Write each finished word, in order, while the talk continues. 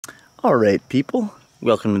Alright people,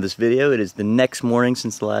 welcome to this video. It is the next morning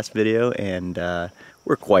since the last video and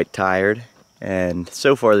we're quite tired, and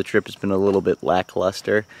so far the trip has been a little bit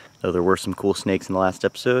lackluster, though there were some cool snakes in the last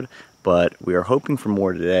episode, but we are hoping for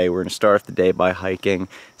more today. We're going to start off the day by hiking.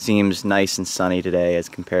 Seems nice and sunny today as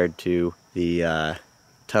compared to the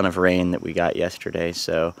ton of rain that we got yesterday,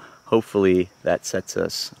 so hopefully that sets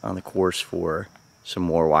us on the course for some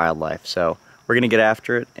more wildlife. So we're going to get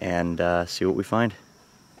after it and see what we find.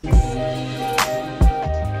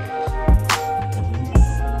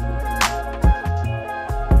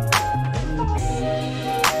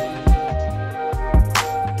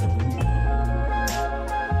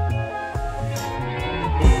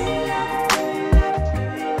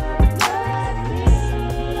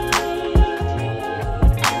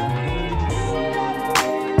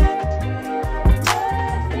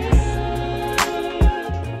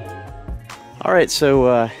 Alright,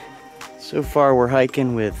 so far we're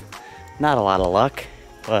hiking with not a lot of luck,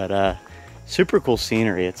 but super cool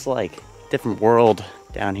scenery. It's like a different world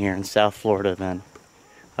down here in South Florida than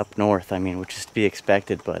up north. I mean, which is to be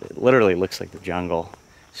expected, but it literally looks like the jungle.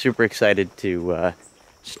 Super excited to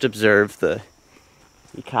just observe the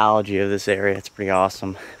ecology of this area. It's pretty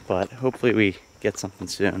awesome, but hopefully we get something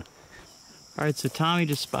soon. Alright, so Tommy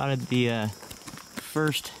just spotted the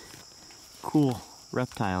first cool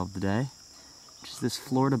reptile of the day. Which is this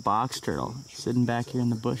Florida box turtle sitting back here in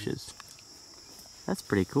the bushes. That's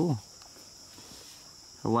pretty cool.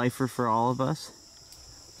 A lifer for all of us.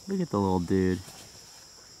 Look at the little dude.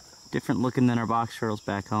 Different looking than our box turtles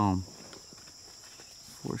back home.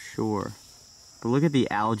 For sure. But look at the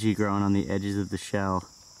algae growing on the edges of the shell.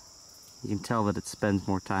 You can tell that it spends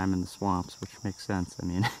more time in the swamps, which makes sense, I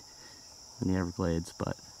mean, in the Everglades,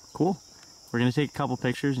 but cool. We're gonna take a couple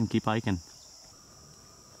pictures and keep hiking.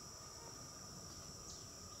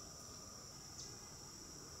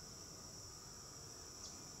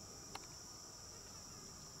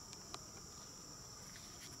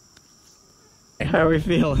 How are we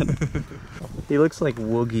feeling? He looks like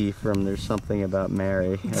Woogie from There's Something About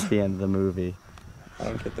Mary at the end of the movie. I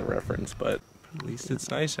don't get the reference, but at least it's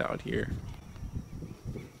nice out here.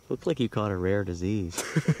 Looks like you caught a rare disease.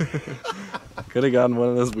 Could have gotten one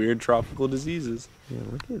of those weird tropical diseases. Yeah,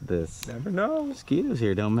 look at this. Never know. Mosquitoes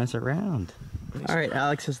here, don't mess around. Alright,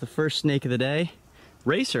 Alex has the first snake of the day.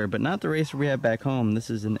 Racer, but not the racer we have back home. This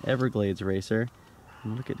is an Everglades racer.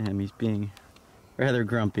 And look at him, he's being rather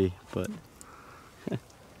grumpy, but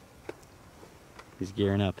he's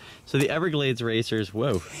gearing up. So the Everglades racers,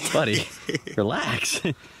 whoa, buddy, relax.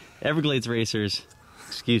 Everglades racers,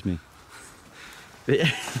 excuse me.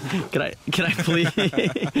 Can I please?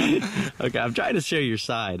 Okay, I'm trying to show your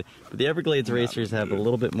side. But the Everglades racers have a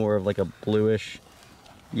little bit more of like a bluish,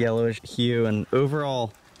 yellowish hue, and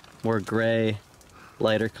overall more gray,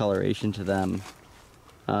 lighter coloration to them.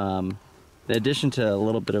 In addition to a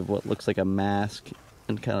little bit of what looks like a mask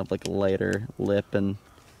and kind of like a lighter lip and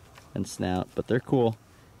snout, but they're cool.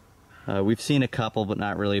 We've seen a couple, but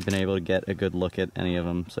not really been able to get a good look at any of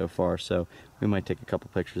them so far, so we might take a couple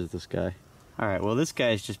pictures of this guy. Alright, well this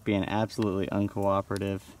guy's just being absolutely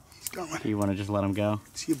uncooperative. He's going. Do you want to just let him go?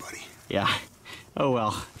 See you, buddy. Yeah. Oh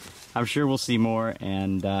well. I'm sure we'll see more,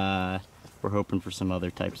 and we're hoping for some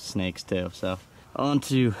other types of snakes too, so on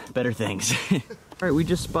to better things. Alright, we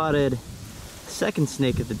just spotted the second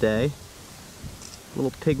snake of the day.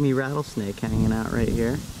 Little pygmy rattlesnake hanging out right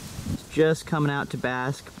here. It's just coming out to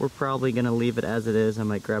bask. We're probably gonna leave it as it is. I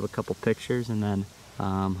might grab a couple pictures and then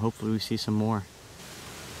hopefully we see some more.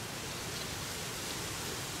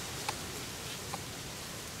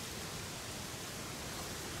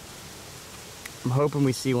 I'm hoping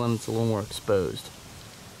we see one that's a little more exposed.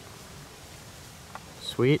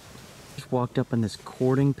 Sweet. Just walked up on this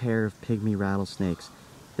courting pair of pygmy rattlesnakes.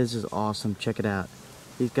 This is awesome, check it out.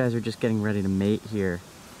 These guys are just getting ready to mate here.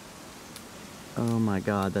 Oh my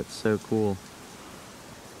god, that's so cool.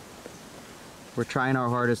 We're trying our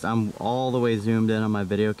hardest. I'm all the way zoomed in on my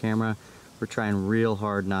video camera. We're trying real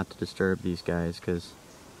hard not to disturb these guys because,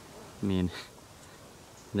 I mean,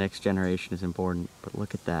 next generation is important, but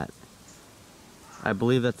look at that. I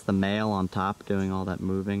believe that's the male on top doing all that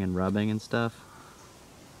moving and rubbing and stuff.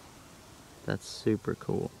 That's super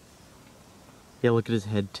cool. Yeah, look at his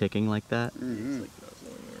head ticking like that. Mm-hmm. It's like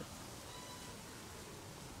nuzzling there.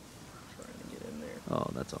 Trying to get in there. Oh,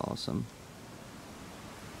 that's awesome.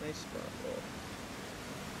 Nice spot,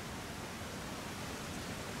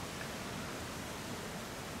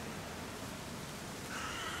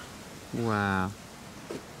 though. Wow.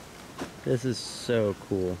 This is so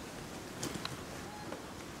cool.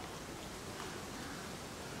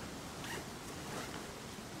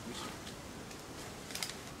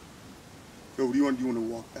 So what do you want? Do you want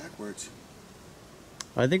to walk backwards?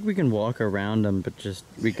 I think we can walk around them, but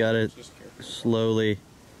we gotta slowly.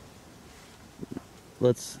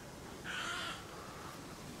 Let's.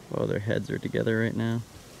 Oh, their heads are together right now.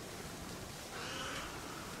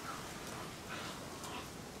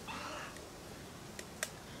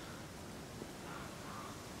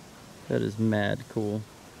 That is mad cool.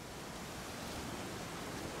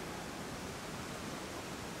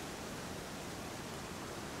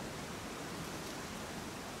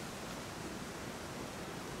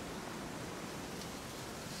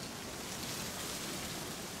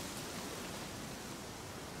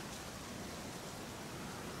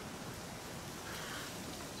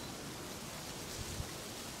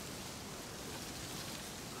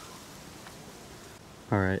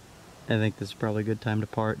 All right, I think this is probably a good time to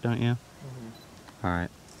part, don't you? Mm-hmm. All right.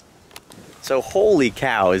 So holy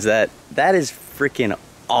cow, is that is freaking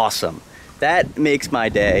awesome. That makes my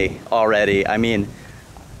day already. I mean,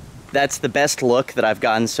 that's the best look that I've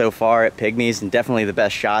gotten so far at Pygmies, and definitely the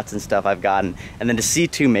best shots and stuff I've gotten. And then to see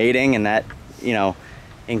two mating and that, you know,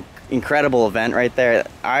 incredible event right there,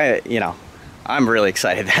 I'm really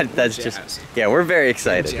excited. That's just, yeah, we're very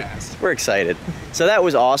excited. We're excited. So that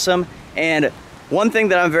was awesome. And one thing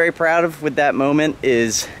that I'm very proud of with that moment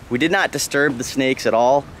is we did not disturb the snakes at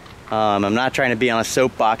all. I'm not trying to be on a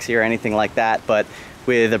soapbox here or anything like that, but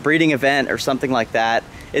with a breeding event or something like that,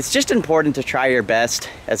 it's just important to try your best,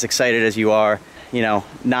 as excited as you are, you know,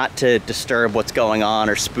 not to disturb what's going on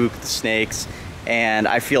or spook the snakes. And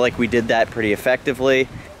I feel like we did that pretty effectively.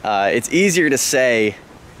 It's easier to say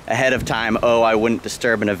ahead of time, oh, I wouldn't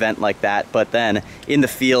disturb an event like that, but then in the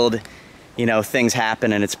field, you know, things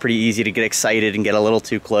happen and it's pretty easy to get excited and get a little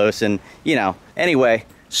too close. And, you know, anyway,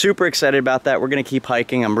 super excited about that. We're going to keep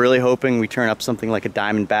hiking. I'm really hoping we turn up something like a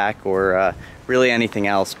diamondback or really anything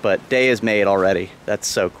else, but day is made already. That's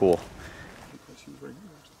so cool.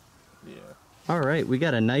 Yeah. All right, we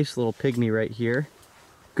got a nice little pygmy right here.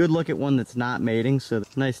 Good look at one that's not mating, so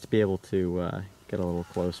it's nice to be able to get a little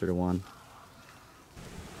closer to one.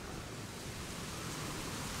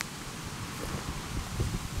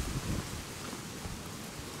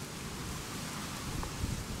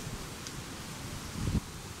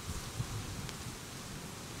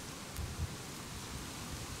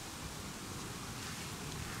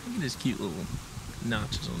 Look at his cute little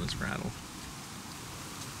notches on his rattle.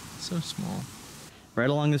 So small. Right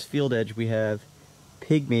along this field edge we have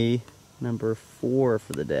pygmy number 4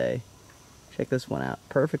 for the day. Check this one out.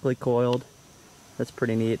 Perfectly coiled. That's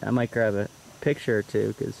pretty neat. I might grab a picture or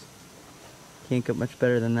two because can't get much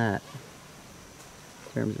better than that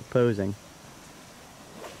in terms of posing.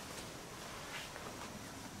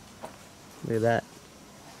 Look at that.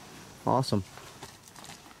 Awesome.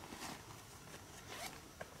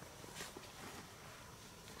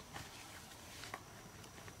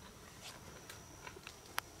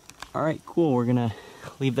 All right, cool. We're gonna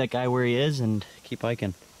leave that guy where he is and keep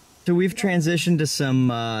hiking. So we've transitioned to some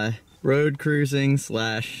road cruising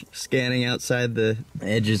 / scanning outside the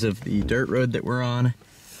edges of the dirt road that we're on.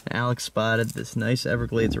 Alex spotted this nice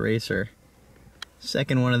Everglades racer.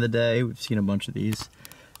 Second one of the day. We've seen a bunch of these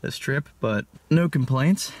this trip, but no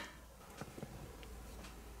complaints.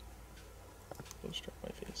 Don't strike my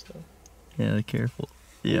face though. Yeah, careful.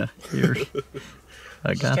 Yeah, you're...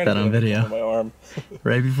 I got that on video. My arm.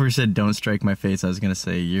 Right before you said don't strike my face, I was gonna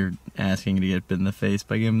say you're asking to get bit in the face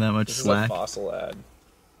by giving that much this slack. This is a fossil ad.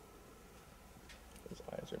 His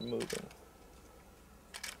eyes are moving.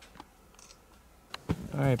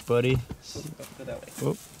 Alright, buddy.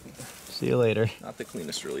 Oh, see you later. Not the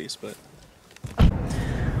cleanest release, but...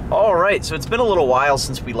 Alright, so it's been a little while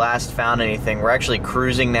since we last found anything. We're actually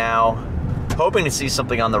cruising now, hoping to see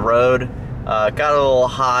something on the road. Got a little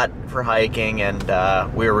hot for hiking and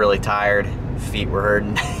we were really tired. Feet were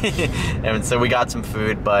hurting. And so we got some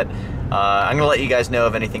food, but I'm gonna let you guys know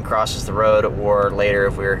if anything crosses the road or later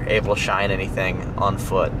if we're able to shine anything on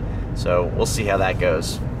foot. So we'll see how that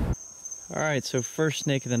goes. Alright, so first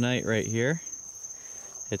snake of the night right here.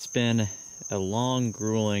 It's been a long,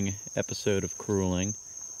 grueling episode of crueling.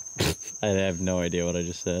 I have no idea what I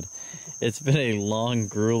just said. It's been a long,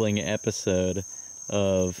 grueling episode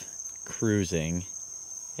of cruising,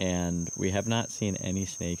 and we have not seen any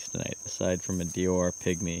snakes tonight aside from a Dior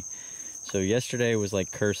pygmy. So yesterday was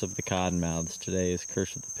like Curse of the Cottonmouths. Today is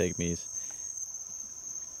Curse of the Pygmies.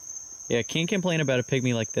 Yeah, can't complain about a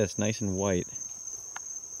pygmy like this, nice and white.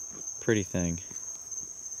 Pretty thing.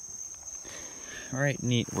 Alright,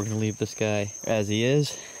 neat. We're gonna leave this guy as he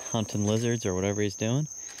is, hunting lizards or whatever he's doing,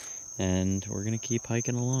 and we're gonna keep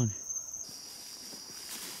hiking along.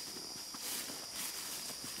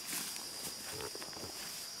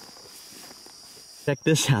 Check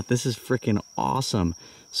this out. This is freaking awesome.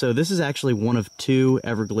 So this is actually one of 2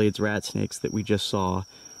 Everglades rat snakes that we just saw.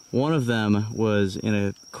 One of them was in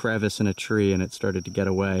a crevice in a tree and it started to get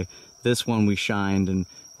away. This one we shined and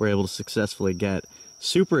were able to successfully get.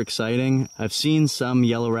 Super exciting. I've seen some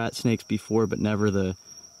yellow rat snakes before, but never the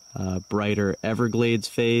brighter Everglades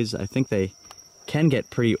phase. I think they can get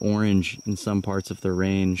pretty orange in some parts of their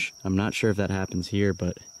range. I'm not sure if that happens here,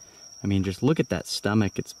 but I mean, just look at that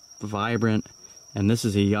stomach. It's vibrant. And this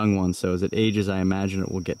is a young one, so as it ages, I imagine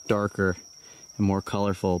it will get darker and more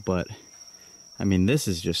colorful, but I mean, this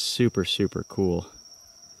is just super, super cool.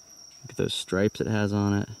 Look at those stripes it has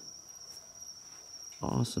on it.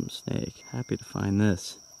 Awesome snake. Happy to find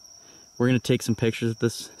this. We're gonna take some pictures of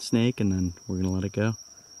this snake and then we're gonna let it go.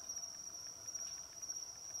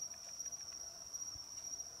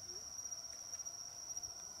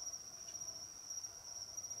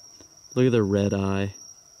 Look at the red eye.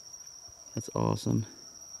 That's awesome.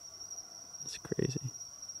 That's crazy.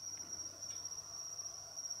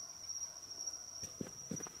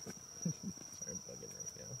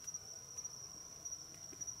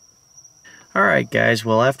 Alright guys,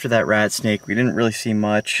 well after that rat snake we didn't really see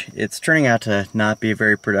much. It's turning out to not be a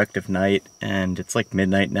very productive night, and it's like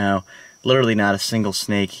midnight now. Literally not a single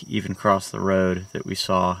snake even crossed the road that we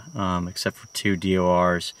saw, except for 2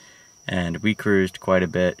 DORs. And we cruised quite a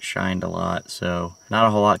bit, shined a lot, so not a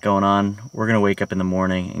whole lot going on. We're gonna wake up in the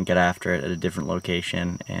morning and get after it at a different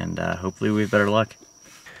location, and hopefully we have better luck.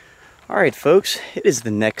 Alright folks, it is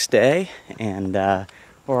the next day, and we're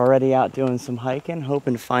already out doing some hiking,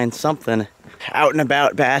 hoping to find something out and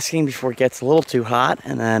about basking before it gets a little too hot.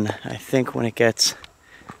 And then I think when it gets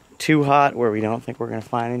too hot where we don't think we're gonna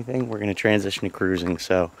find anything, we're gonna transition to cruising.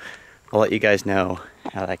 So I'll let you guys know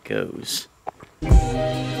how that goes.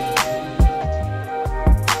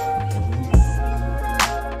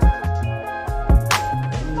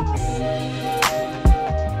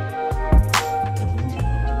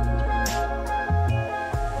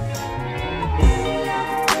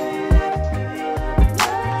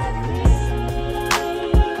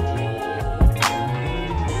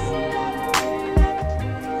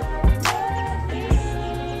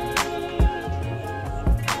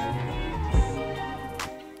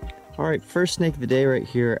 Alright, first snake of the day right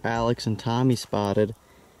here, Alex and Tommy spotted.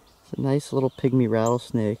 It's a nice little pygmy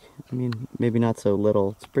rattlesnake. I mean, maybe not so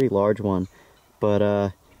little, it's a pretty large one.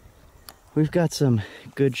 But we've got some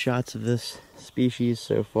good shots of this species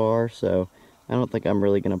so far, so I don't think I'm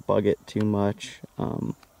really going to bug it too much.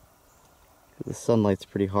 The sunlight's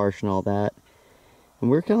pretty harsh and all that. And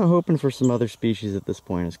we're kind of hoping for some other species at this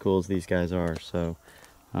point, as cool as these guys are. So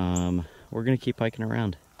we're going to keep hiking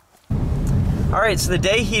around. Alright, so the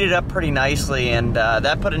day heated up pretty nicely, and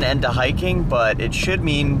that put an end to hiking, but it should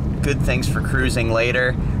mean good things for cruising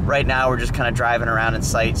later. Right now we're just kind of driving around and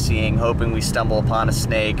sightseeing, hoping we stumble upon a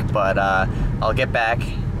snake, but I'll get back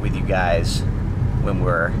with you guys when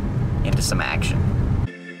we're into some action.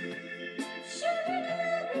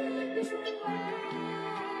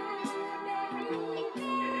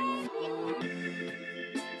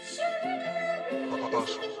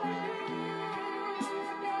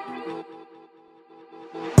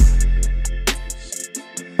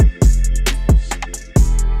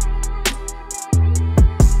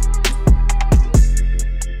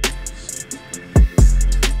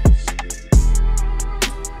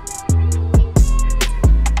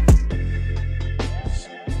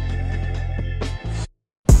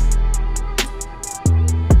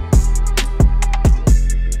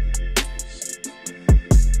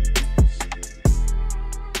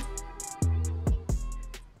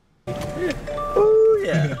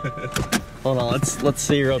 Hold on, let's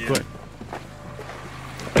see real quick.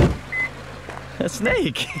 A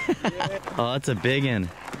snake! Oh, that's a big one.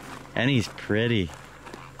 And he's pretty.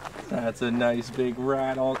 That's a nice big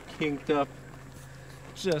rat, all kinked up,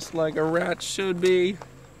 just like a rat should be.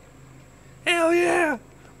 Hell yeah!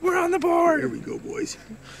 We're on the board! Here we go, boys.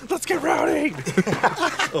 Let's get rowdy!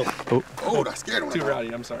 Oh, that scared one. Too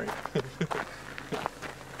rowdy, I'm sorry.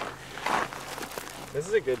 This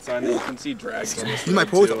is a good sign that you can see drags on this. These might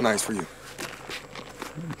pose up nice for you.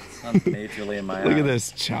 Majorly in my Look at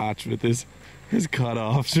this Chotch with his cut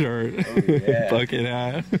off shirt. Oh, yeah. Bucket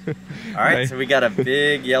hat. Alright, so we got a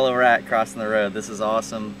big yellow rat crossing the road. This is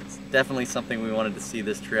awesome. It's definitely something we wanted to see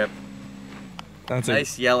this trip. That's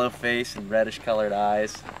nice yellow face and reddish colored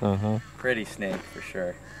eyes. Uh-huh. Pretty snake for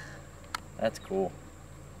sure. That's cool.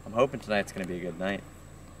 I'm hoping tonight's gonna be a good night.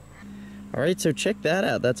 Alright, so check that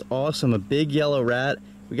out. That's awesome. A big yellow rat.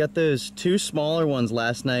 We got those 2 smaller ones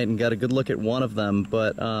last night and got a good look at one of them,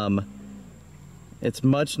 but it's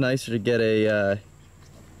much nicer to get a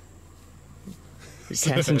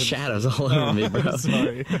casting shadows all over me, bro.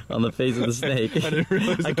 Sorry. On the face of the snake. I didn't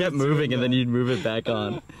realize I kept moving and then you'd move it back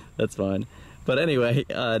on. That's fine. But anyway,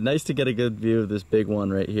 nice to get a good view of this big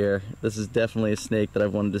one right here. This is definitely a snake that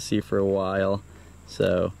I've wanted to see for a while.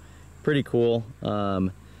 So, pretty cool.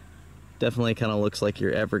 Definitely kind of looks like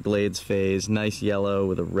your Everglades phase. Nice yellow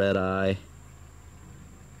with a red eye.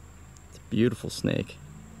 It's a beautiful snake.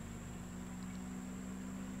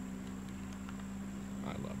 I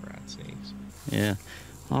love rat snakes. Yeah.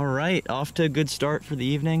 All right, off to a good start for the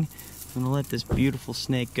evening. I'm gonna let this beautiful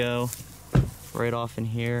snake go right off in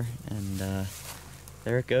here, and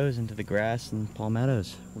there it goes into the grass and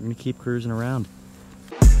palmettos. We're gonna keep cruising around.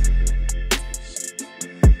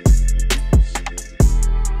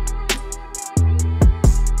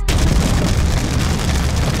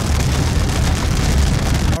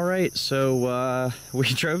 All right, so we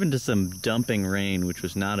drove into some dumping rain, which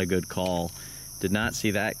was not a good call. Did not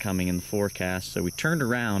see that coming in the forecast, so we turned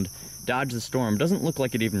around, dodged the storm. Doesn't look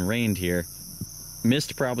like it even rained here.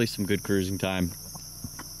 Missed probably some good cruising time,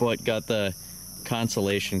 but got the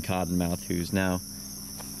consolation cottonmouth, who's now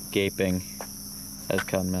gaping as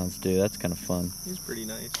cottonmouths do. That's kind of fun. He's pretty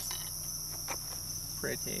nice.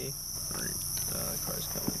 Pretty. Alright, car's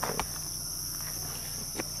coming too.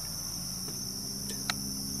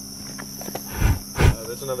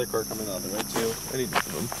 There's another car coming out the way too. I need to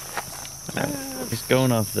film him. He's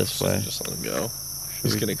going off this way. Just let him go.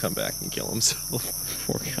 He's gonna come back and kill himself.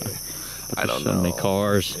 Poor guy. I don't So know. many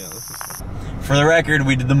cars. Yeah, For the record,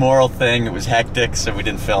 we did the moral thing. It was hectic, so we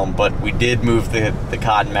didn't film, but we did move the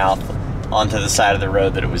cottonmouth onto the side of the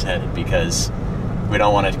road that it was headed because we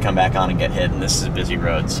don't want it to come back on and get hit, and this is a busy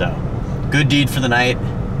road. So, good deed for the night.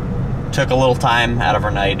 Took a little time out of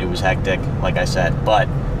our night. It was hectic, like I said, but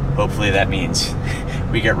hopefully that means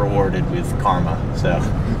we get rewarded with karma. So,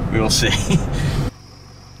 we will see.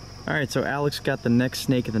 All right, so Alex got the next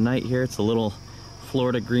snake of the night here. It's a little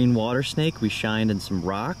Florida green water snake. We shined in some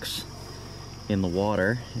rocks in the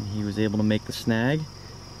water, and he was able to make the snag.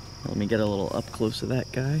 Let me get a little up close of that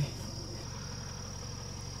guy.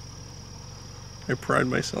 I pride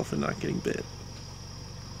myself in not getting bit.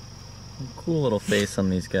 Cool little face on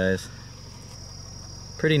these guys.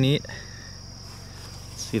 Pretty neat.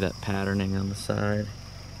 See that patterning on the side.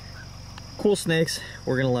 Cool snakes.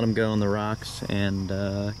 We're gonna let them go in the rocks and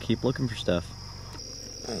keep looking for stuff.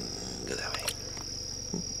 Go that way.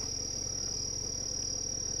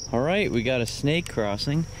 All right, we got a snake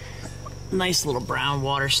crossing. Nice little brown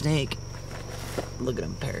water snake. Look at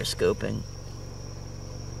him periscoping.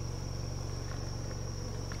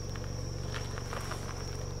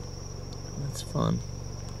 That's fun.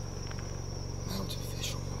 Mountain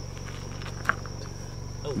fish.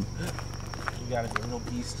 Oh, you gotta be a real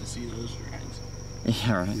beast to see those drags.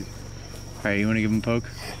 Yeah, all right. All right, you want to give him a poke?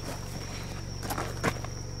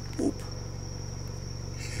 Oop.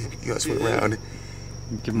 You gotta swing around.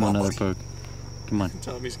 Give him another poke. Come on.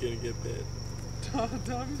 Tommy's gonna get bit.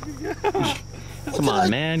 Tommy's gonna get Come on,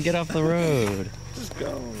 man. Get off the road. Just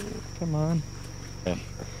go. Come on. There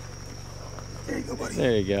you go, buddy.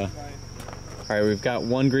 There you go. All right, we've got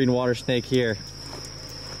one green water snake here.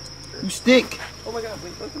 You stink. Oh my god,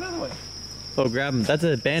 wait, look another way. Oh, grab him. That's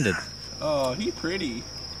a bandit. Oh, he pretty.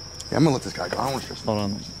 Yeah, I'm gonna let this guy go. I don't want to stress him. Hold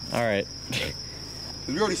on. All right.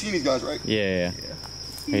 We already seen these guys, right? Yeah.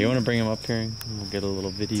 Hey, you want to bring him up here and we'll get a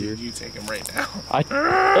little video? Dude, you take him right now. I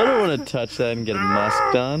don't want to touch that and get a musk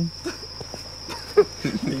done.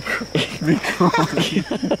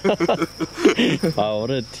 Oh,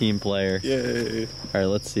 what a team player. Yay. All right,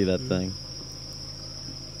 let's see that thing.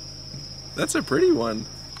 That's a pretty one.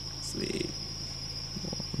 Sweet.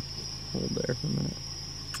 Hold there for a minute.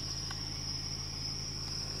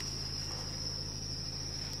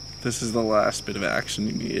 This is the last bit of action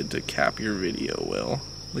you needed to cap your video, Will.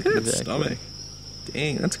 Look at its Exactly. stomach.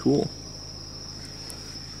 Dang, that's cool.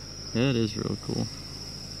 Yeah, it is real cool.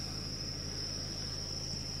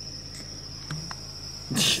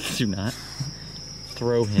 Do not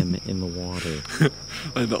throw him in the water.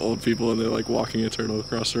 Like the old people, and they're like walking a turtle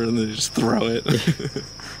across the road, and they just throw it.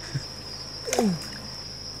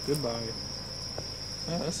 Goodbye.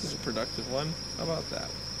 Oh, this is a productive one. How about that?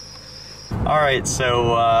 All right,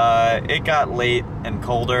 so it got late and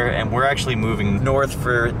colder, and we're actually moving north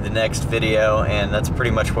for the next video, and that's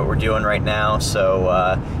pretty much what we're doing right now.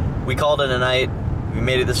 So we called it a night. We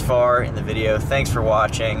made it this far in the video. Thanks for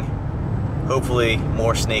watching. Hopefully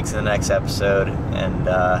more snakes in the next episode, and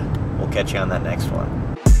we'll catch you on that next one.